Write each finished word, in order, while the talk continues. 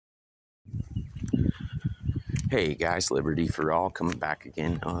Hey guys, Liberty for All coming back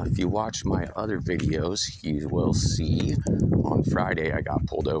again. If you watch my other videos, you will see on Friday I got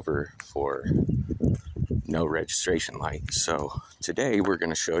pulled over for no registration light. So today we're going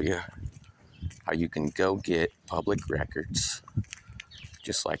to show you how you can go get public records,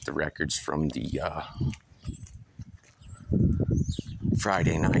 just like the records from the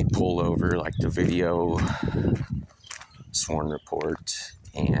Friday night pullover, like the video, sworn report,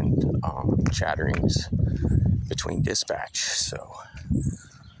 and chatterings between dispatch. So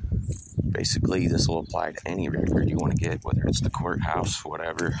basically this will apply to any record you want to get, whether it's the courthouse,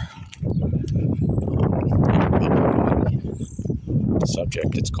 whatever.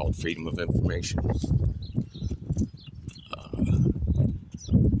 Subject, it's called freedom of information.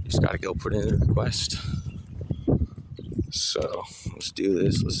 You just got to go put in a request. So let's do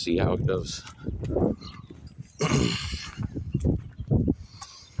this. Let's see how it goes.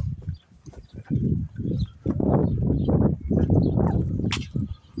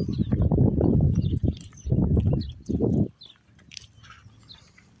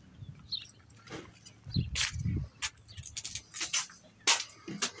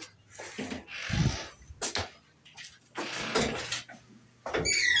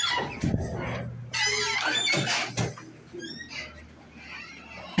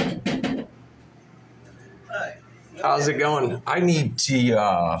 How's it going? I need the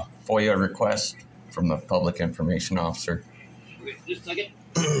FOIA request from the public information officer. Okay, just a second.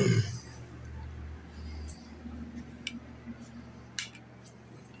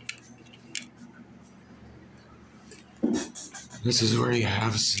 This is where you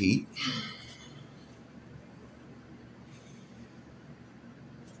have a seat.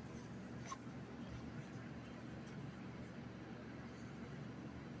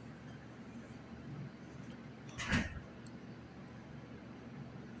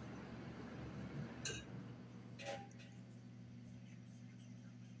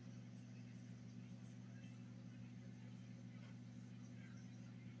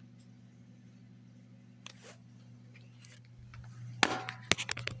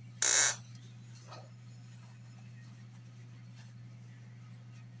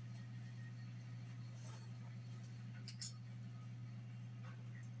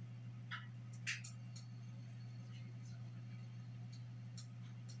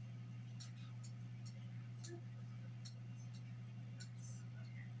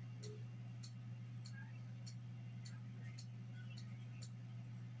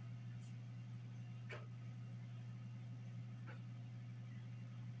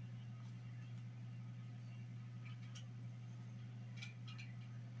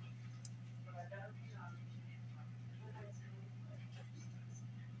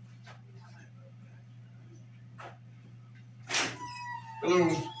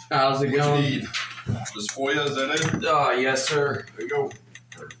 Hello. How's it going? This FOIA, is that it? Yes, sir. There you go.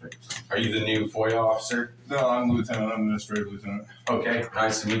 Perfect. Are you the new FOIA officer? No, I'm lieutenant. I'm administrative lieutenant. Okay,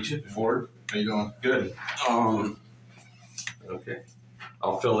 nice to meet you. Ford. How you doing? Good. Okay.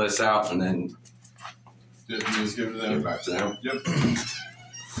 I'll fill this out and then Yep, you just give it to them. get back to them. Yep.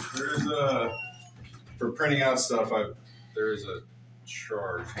 There's for printing out stuff, there is a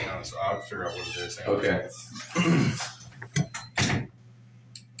charge. Hang on, so I'll figure out what it is. Hang on. Okay.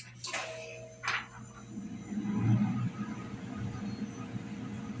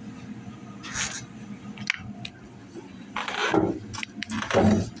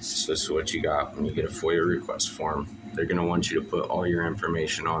 So this is what you got when you get a FOIA request form. They're going to want you to put all your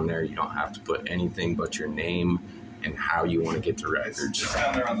information on there. You don't have to put anything but your name and how you want to get the records. It's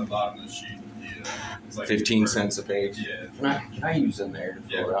down there on the bottom of the sheet. Yeah. It's like 15 cents a page. Yeah. Can I use them there to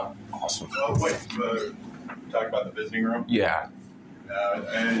fill it out? Awesome. Oh, wait. Talk about the visiting room? Yeah.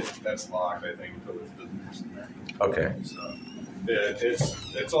 And that's locked, I think, until there's visitors in there. Okay. So, yeah,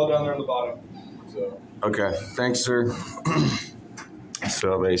 it's all down there on the bottom. So. Okay. Thanks, sir.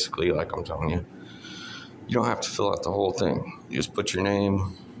 So basically, like I'm telling you, you don't have to fill out the whole thing. You just put your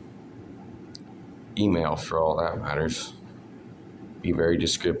name, email for all that matters. Be very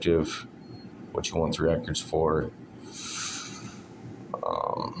descriptive, what you want the records for.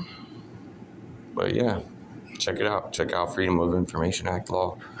 But yeah, check it out. Check out Freedom of Information Act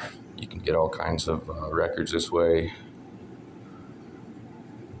law. You can get all kinds of records this way,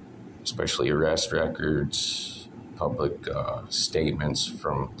 especially arrest records, public statements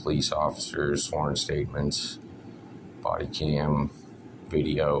from police officers, sworn statements, body cam,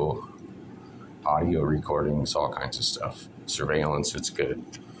 video, audio recordings, all kinds of stuff. Surveillance, it's good.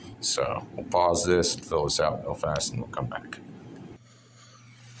 So we'll pause this, fill this out real fast, and we'll come back.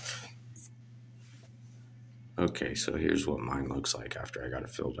 Okay, so here's what mine looks like after I got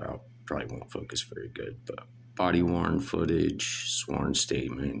it filled out. Probably won't focus very good, but body-worn footage, sworn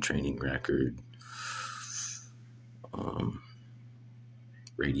statement, training record,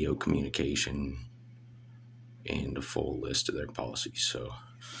 radio communication, and a full list of their policies. So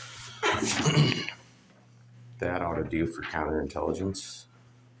that ought to do for counterintelligence.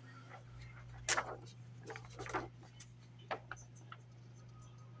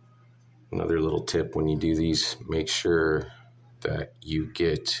 Another little tip when you do these, make sure that you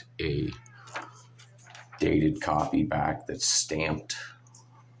get a dated copy back that's stamped.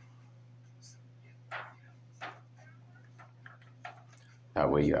 That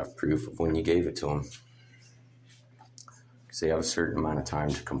way you have proof of when you gave it to them. Because they have a certain amount of time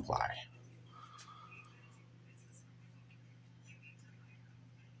to comply.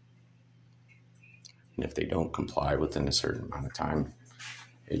 And if they don't comply within a certain amount of time,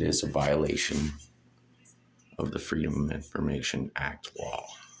 it is a violation of the Freedom of Information Act law.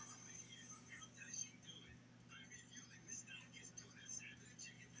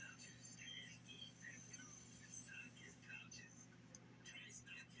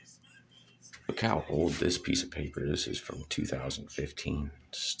 Look how old this piece of paper is. This is from 2015.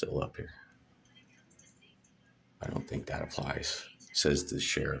 It's still up here. I don't think that applies. It says the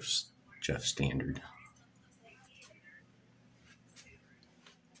sheriff's Jeff Standard.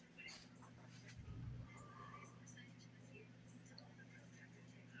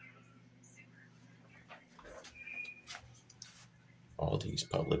 All these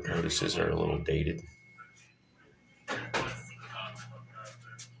public notices are a little dated.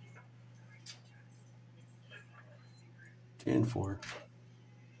 And 4.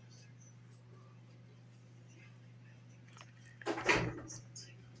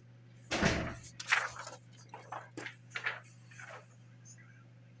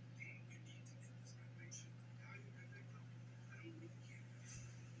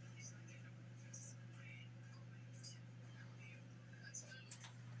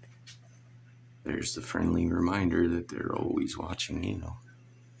 There's the friendly reminder that they're always watching you.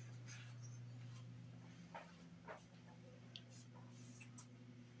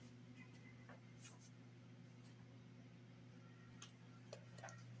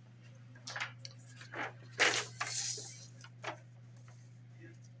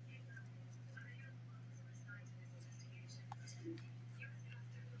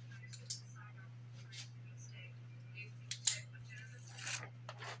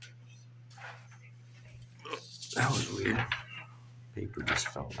 That was weird. Paper just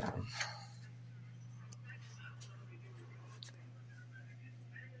fell down.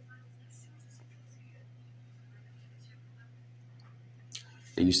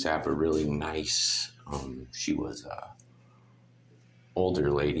 They used to have a really nice, she was a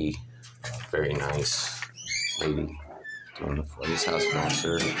older lady, very nice lady doing the police house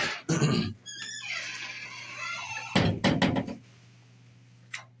master.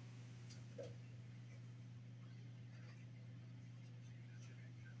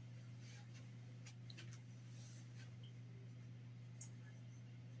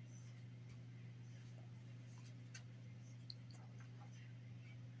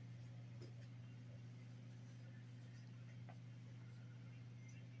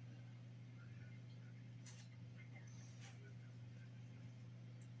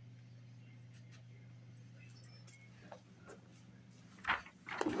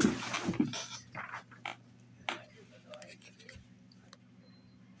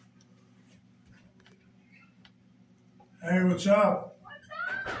 Hey, what's up?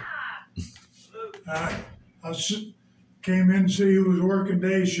 I came in to see who was working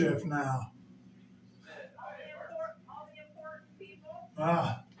day shift now. All the important people.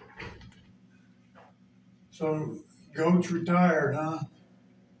 Ah. So, Goat's retired, huh?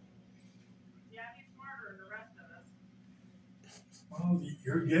 Yeah, he's smarter than the rest of us. Well,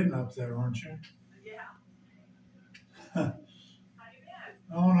 you're getting up there, aren't you? Yeah. How you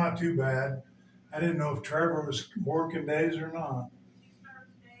been? Oh, not too bad. I didn't know if Trevor was working days or not. He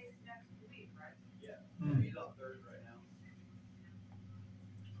starts days next week, right? Yeah. He's on Thursday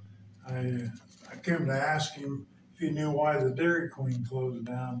right now. I came to ask him if he knew why the Dairy Queen closed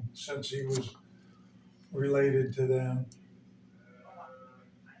down, since he was related to them. I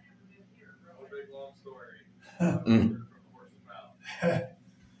never been here, No really. big long story. Mm.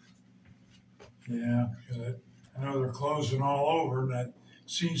 Yeah, because I know they're closing all over, and I'd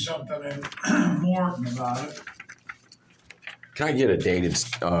seen something in Morton about it. Can I get a dated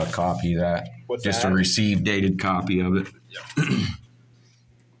copy of that? What's Just that? a received dated copy of it.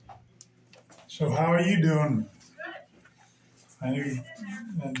 So how are you doing? Good.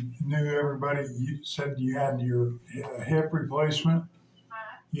 I knew everybody. You said you had your hip replacement.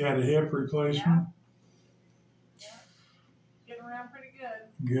 You had a hip replacement. around pretty good.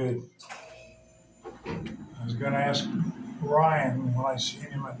 Good. I was going to ask Ryan when I seen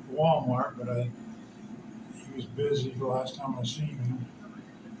him at Walmart, but he was busy the last time I seen him.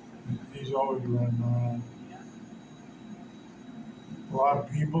 He's always running around. A lot of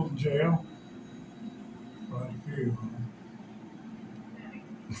people in jail. Quite a few.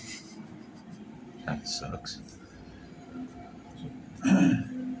 That sucks.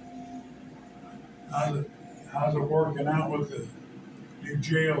 How's it working out with the new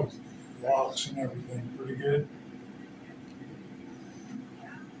jail locks and everything? Pretty good?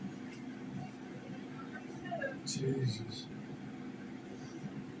 Jesus.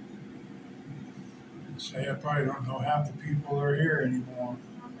 Say I probably don't know half the people that are here anymore.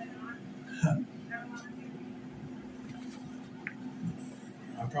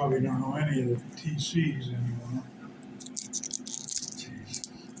 I probably don't know any of the TCs anymore.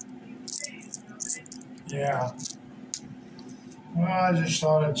 Yeah. Well, I just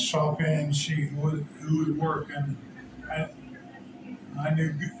thought I'd stop in and see who was working. I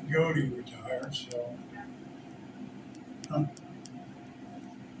knew Goody retired, so.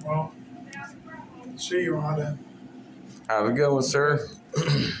 Well, see you, Rhonda. Have a good one, sir.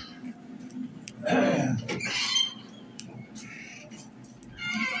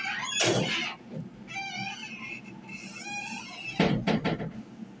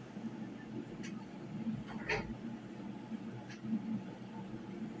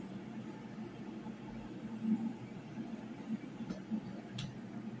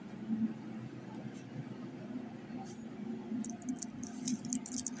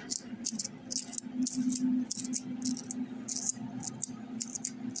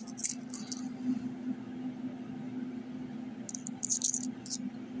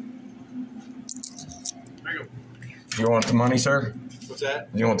 You want the money, sir? What's that?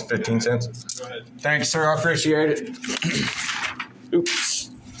 You want the 15 cents? Go ahead. Thanks, sir. I appreciate it.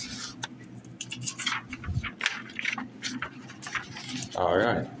 Oops. All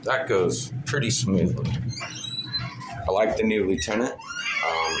right. That goes pretty smoothly. I like the new lieutenant.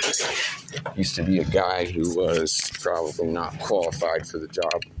 Used to be a guy who was probably not qualified for the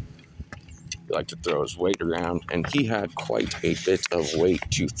job. He liked to throw his weight around, and he had quite a bit of weight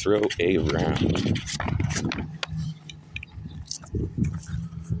to throw around.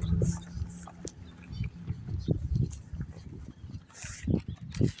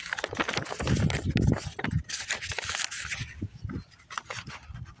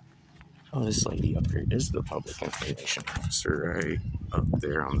 Oh, this lady up here is the public information officer right up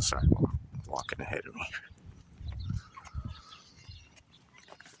there on the sidewalk, walking ahead of me.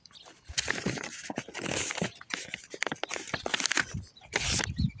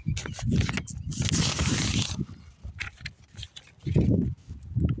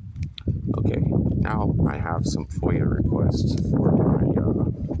 Okay, now I have some FOIA requests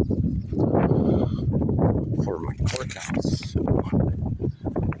for my courthouse. So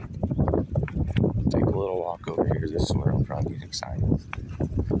take a little walk over here. This is where I'll probably get excited.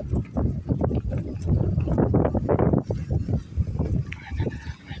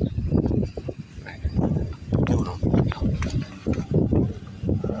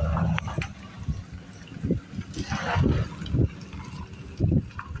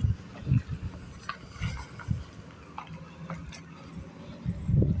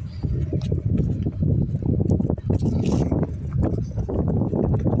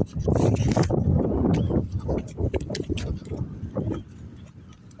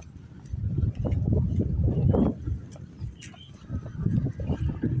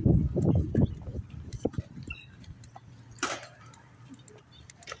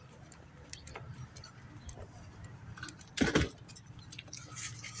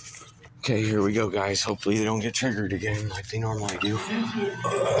 Okay, here we go, guys. Hopefully they don't get triggered again like they normally do. What can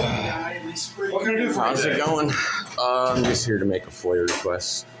I do for you? How's it going? I'm just here to make a FOIA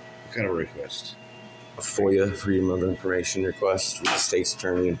request. What kind of request? A FOIA, Freedom of Information request, with the state's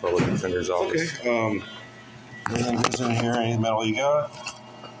attorney and public defender's office. Okay. Anything goes in here? Any metal you got?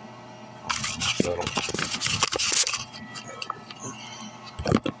 Metal.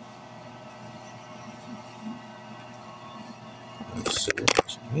 Let's see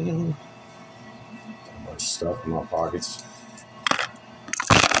what's in. A bunch of stuff in my pockets.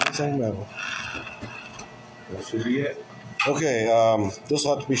 Anything metal. What should we get? Okay, this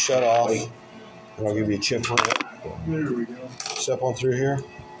will have to be shut off. And I'll give you a chip for it. There we go. Step on through here.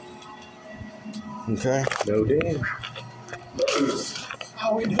 Okay. No damn.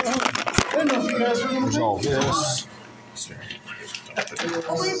 How we doing? I didn't know if you guys were going to There's all this.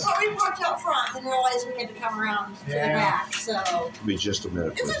 Well, we parked out front and realized we had to come around to the back, so. It'll be just a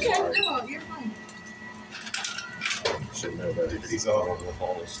minute. It's okay, no, you're fine. Should know better. He's all over with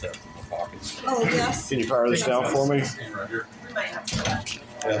all this stuff in my pockets. Oh, yes. Can you power this down for me? Right here. We might have to.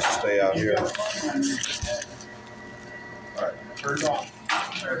 Yes, stay out here. All right. Turn it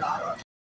off. Turn it off.